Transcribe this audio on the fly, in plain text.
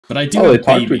But I do Oh, they have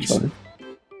talk to each babies. other.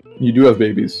 You do have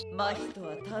babies.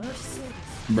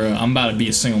 Bro, I'm about to be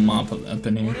a single mom up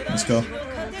in here. Let's go.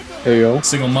 Hey yo.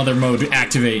 Single mother mode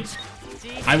activate.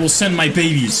 I will send my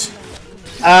babies.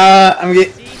 I'm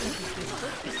getting.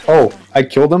 Oh, I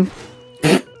killed him?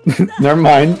 Never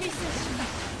mind.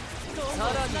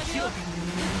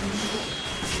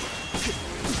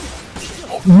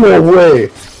 No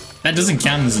way! That doesn't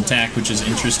count as attack, which is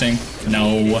interesting.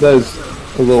 No. That is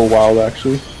a little wild,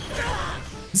 actually.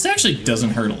 This actually doesn't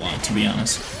hurt a lot, to be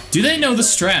honest. Do they know the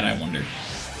strat, I wonder?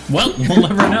 Well, we'll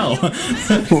never know.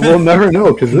 We'll never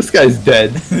know, because this guy's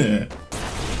dead.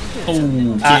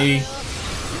 Okay.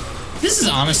 This is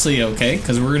honestly okay,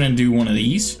 because we're gonna do one of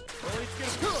these.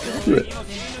 Do it.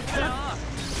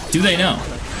 Do they know?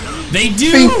 They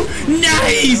do!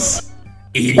 Nice!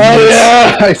 Idiots. Oh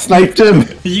yeah! I sniped him!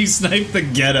 You sniped the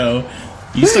ghetto.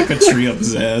 You stuck a tree up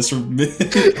his ass.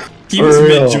 He was For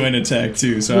real. mid-joint attack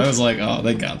too, so I was like, oh,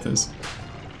 they got this.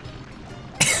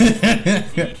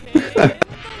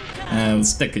 Let's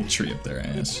stick a tree up their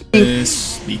ass.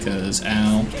 This, because,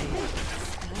 ow.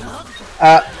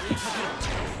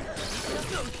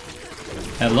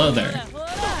 Hello there.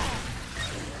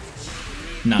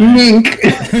 Nice. Mink!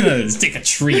 Stick a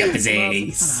tree up his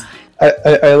ass.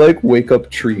 I like wake up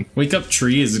tree. Wake up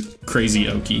tree is crazy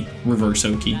Oki. Reverse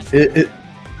Oki.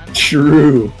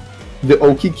 True. The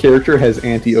Oki character has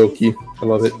anti-Oki. I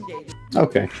love it.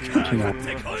 Okay.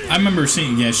 I remember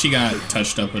seeing, yeah, she got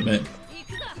touched up a bit.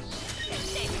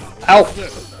 Ow!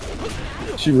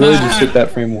 She really just hit that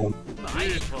frame one.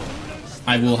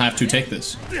 I will have to take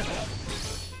this.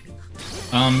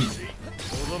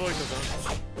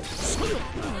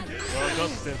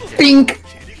 Pink!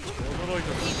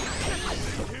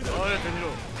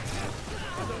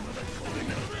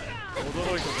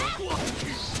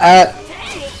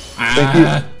 Thank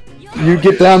you. You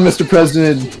get down, Mr.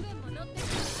 President.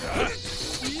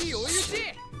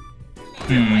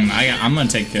 I'm gonna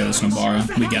take care of this Nobara.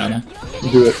 We gotta.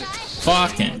 Do it.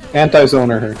 Fucking.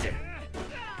 Anti-zoner her.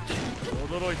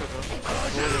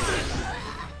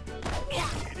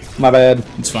 My bad.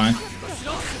 It's fine.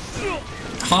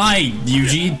 Hi,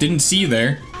 Yuji. Didn't see you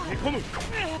there.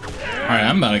 Alright,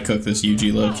 I'm about to cook this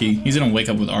Yuji low-key. He's gonna wake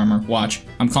up with armor. Watch.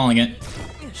 I'm calling it.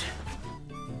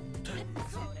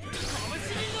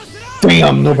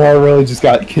 Damn, Nobara really just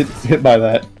got hit by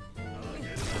that.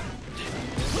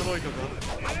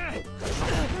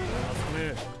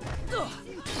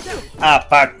 Ah,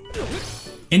 fuck.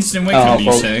 Instant wake up,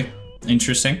 you say?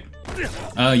 Interesting.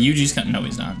 Yuji's got. No,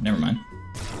 he's not. Never mind.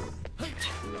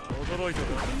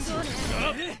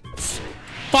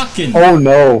 Fucking. Oh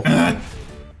no.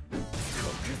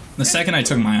 The second I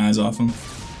took my eyes off him.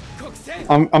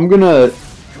 I'm gonna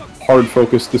hard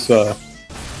focus this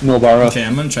Nobara. Okay,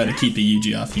 I'm gonna try to keep the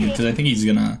Yuji off you because I think he's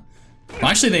gonna. Well,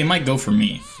 actually, they might go for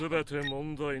me.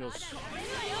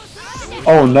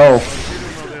 Oh no.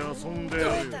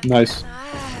 Nice.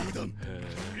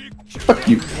 Fuck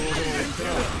you.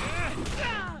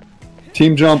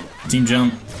 Team jump. Team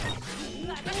jump.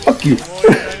 Fuck you.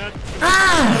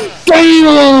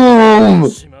 Damn!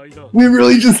 We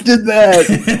really just did that.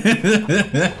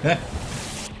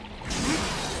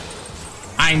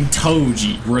 I'm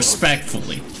Toji,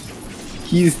 respectfully.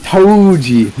 He's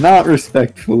Toji, not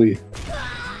respectfully.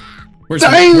 Where's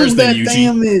Damn, the that Yuji?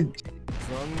 damage!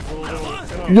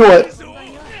 You know what?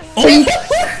 Oh.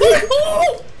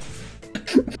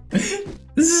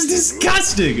 This is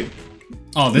disgusting.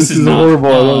 Oh, this is not horrible.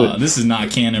 I love it. This is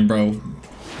not canon, bro.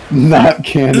 Not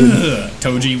canon. Ugh.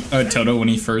 Toto when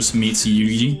he first meets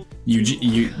Yuji. You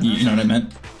know what I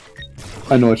meant?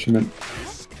 I know what you meant.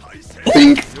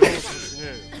 Pink.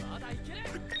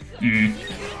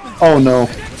 Oh no.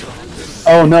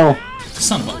 Oh no.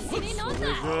 Son of a.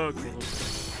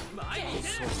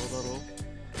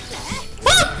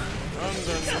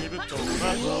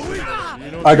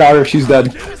 I got her. She's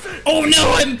dead. Oh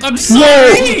no! I'm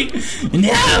sorry.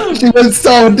 No. She was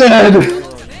so dead.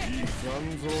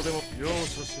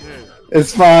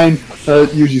 It's fine.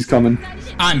 Yuji's coming.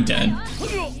 I'm dead.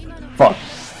 Fuck.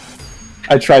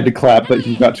 I tried to clap, but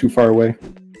he got too far away.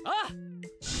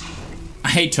 I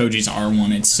hate Toji's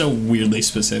R1. It's so weirdly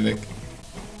specific.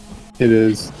 It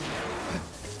is.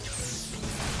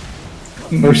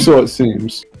 Or so it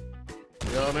seems.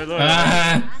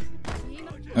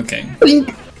 Okay.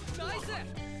 Blink.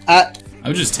 I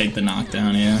would just take the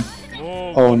knockdown, yeah.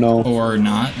 Oh no. Or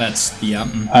not. That's yeah.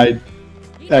 I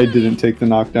didn't take the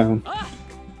knockdown.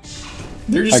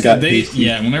 They're just hasty.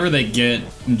 yeah. Whenever they get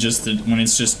just when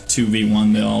it's just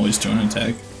 2v1, they'll always join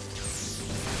attack.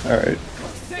 All right.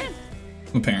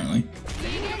 Apparently.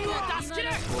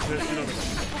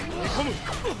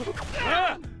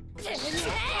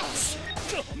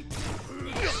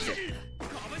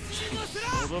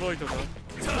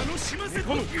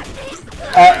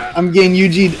 I'm getting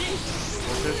UG'd.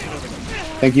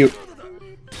 Thank you.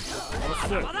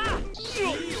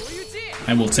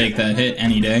 I will take that hit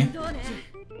any day.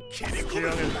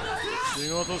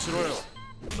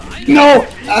 No!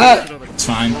 It's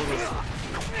fine.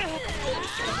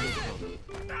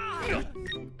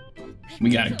 We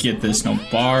gotta get this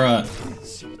Nobara.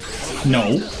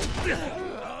 No.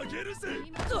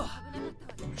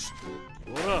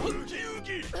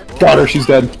 Got her, she's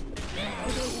dead.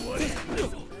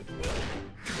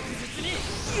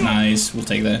 Nice, we'll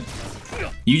take that.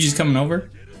 Yuji's coming over?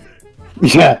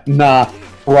 Yeah, nah.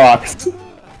 Rocks.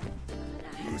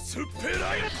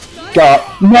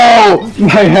 Got. No!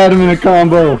 I had him in a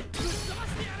combo.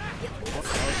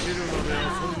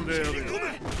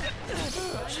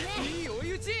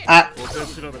 Ah.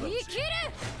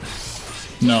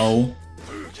 No.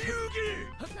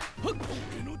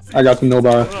 I got the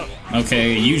Nobara.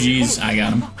 Okay, Yuji's. I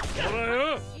got him.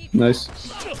 Nice.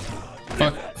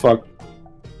 Fuck. Fuck.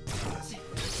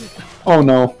 Oh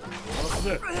no.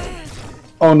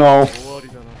 Oh no.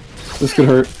 This could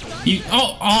hurt.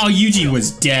 Oh, Yuji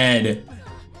was dead.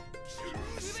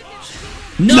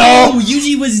 No!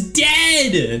 Yuji was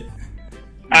dead!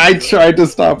 I tried to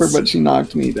stop her, but she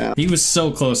knocked me down. He was so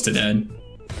close to dead.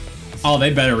 Oh,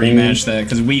 they better rematch that,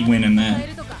 because we win in that.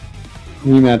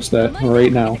 Rematch that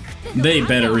right now. They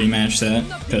better rematch that,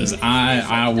 because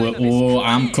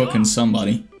I'm cooking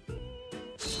somebody.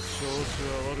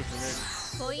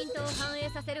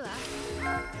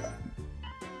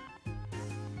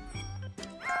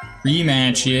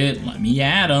 Rematch it. Let me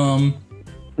at him.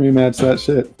 Rematch that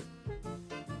shit.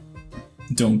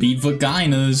 Don't be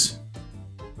vaginas.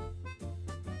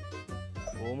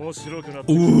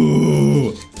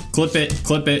 Ooh. Clip it.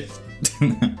 Clip it.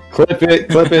 Clip it.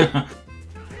 Clip it.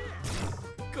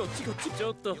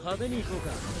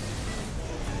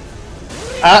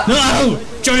 Ah! No!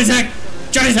 Join attack!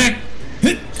 Join attack!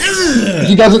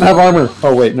 He doesn't have armor.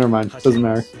 Oh wait, never mind. Doesn't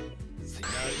matter.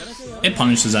 It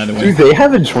punishes either way. Do they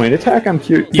have a joint attack? I'm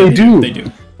curious. Yeah, they do. They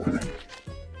do.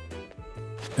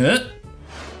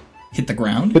 Hit the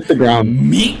ground. Hit the ground.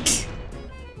 Meek.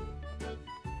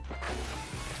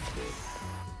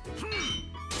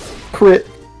 Crit.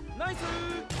 Nice.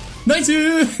 Nice.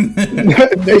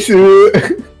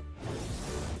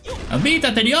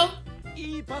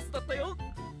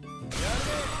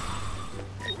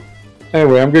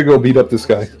 Anyway, I'm gonna go beat up this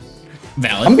guy.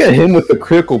 Valid. I'm gonna hit him with the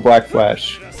critical black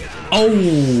flash. Oh,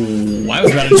 I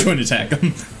was about to join attack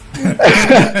him.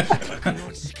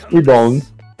 We bone.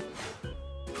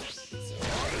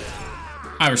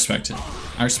 I respect it.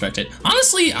 I respect it.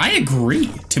 Honestly, I agree,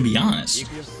 to be honest.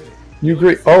 You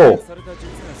agree? Oh,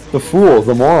 the fool,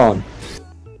 the moron.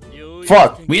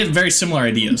 Fuck. We had very similar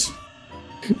ideas.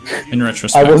 In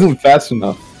retrospect. I wasn't fast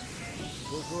enough.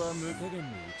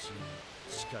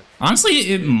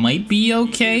 Honestly, it might be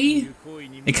okay.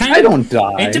 It kind of. I don't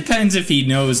die. It depends if he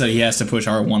knows that he has to push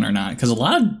R1 or not, because a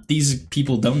lot of these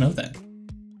people don't know that.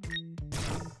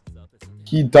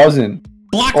 He doesn't.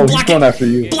 Block, oh, block he's going it! after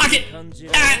you. Block it!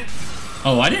 Ah!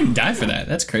 Oh, I didn't die for that.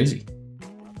 That's crazy.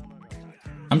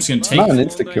 I'm just gonna Not an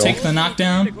insta kill. take the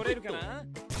knockdown.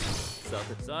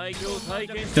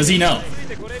 Does he know?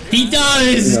 He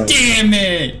does! No. Damn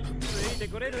it!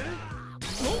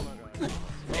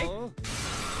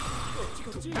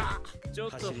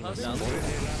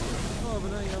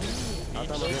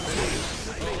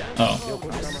 Oh.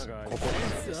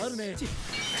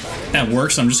 That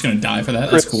works, I'm just gonna die for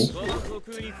that. That's cool.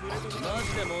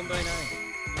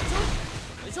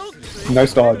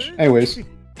 Nice dodge. Anyways.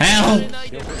 Hell!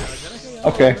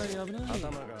 Okay.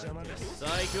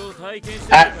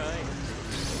 Ah.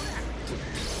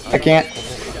 I can't.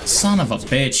 Son of a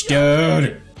bitch,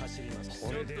 dude!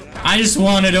 I just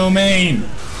want a domain!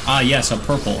 Ah, yes, a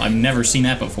purple. I've never seen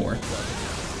that before.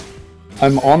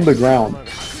 I'm on the ground.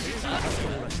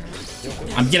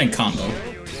 I'm getting combo.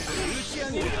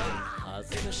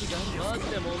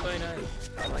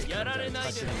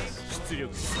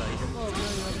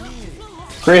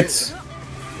 Crits.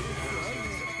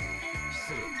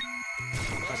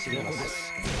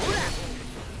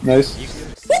 Nice.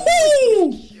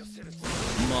 Woohoo!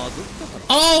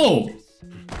 Oh!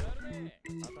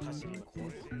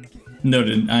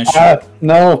 Noted. I should.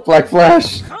 No, Black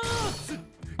Flash.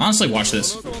 Honestly, watch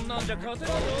this.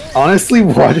 Honestly,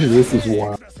 watch this is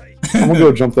wild. I'm gonna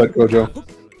go jump that Gojo.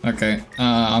 Okay,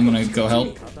 I'm gonna go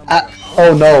help.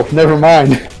 Oh no, never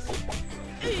mind.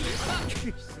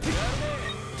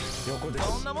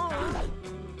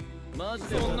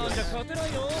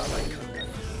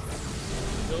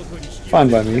 Fine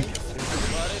by me.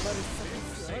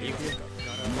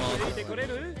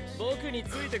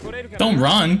 Don't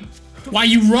run. Why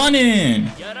you running?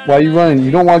 Why are you running?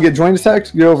 You don't want to get joint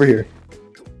attacks? Get over here.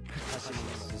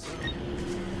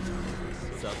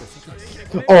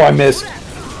 Oh, I missed.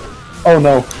 Oh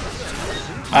no.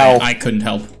 Ow. I couldn't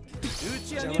help.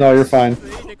 No, you're fine.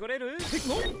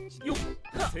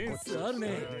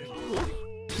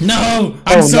 No!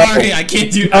 I'm sorry, no. I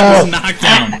can't do that.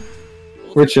 Knockdown.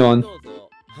 We're chilling.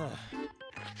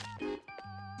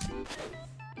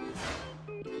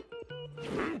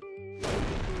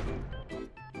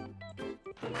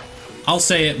 I'll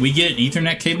say it, we get an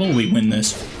Ethernet cable, we win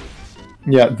this.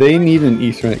 Yeah, they need an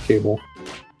Ethernet cable.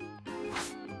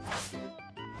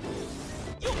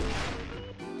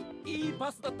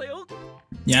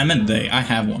 Yeah, I meant they. I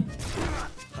have one.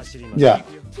 Yeah,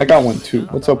 I got one too.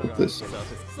 What's up with this?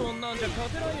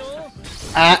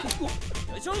 Ah!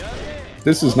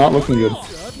 This is not looking good.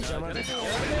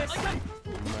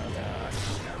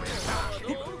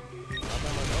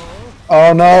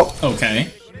 Oh no!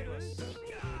 Okay.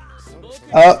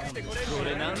 Fuck.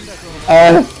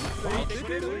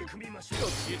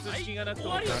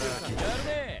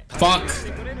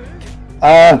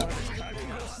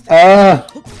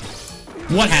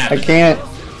 What happened? I can't.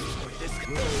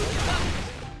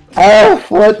 Oh,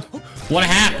 what? What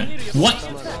happened? What?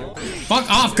 Fuck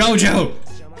off, Gojo!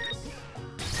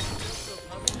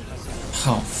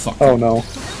 Oh, fuck. Oh, no.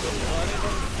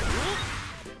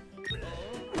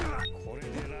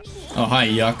 Oh, hi,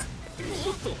 yuck.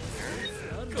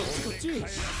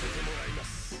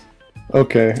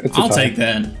 Okay, it's a I'll tie. take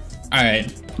that.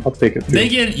 Alright. I'll take it too. They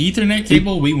get an Ethernet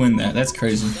cable, we win that. That's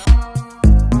crazy.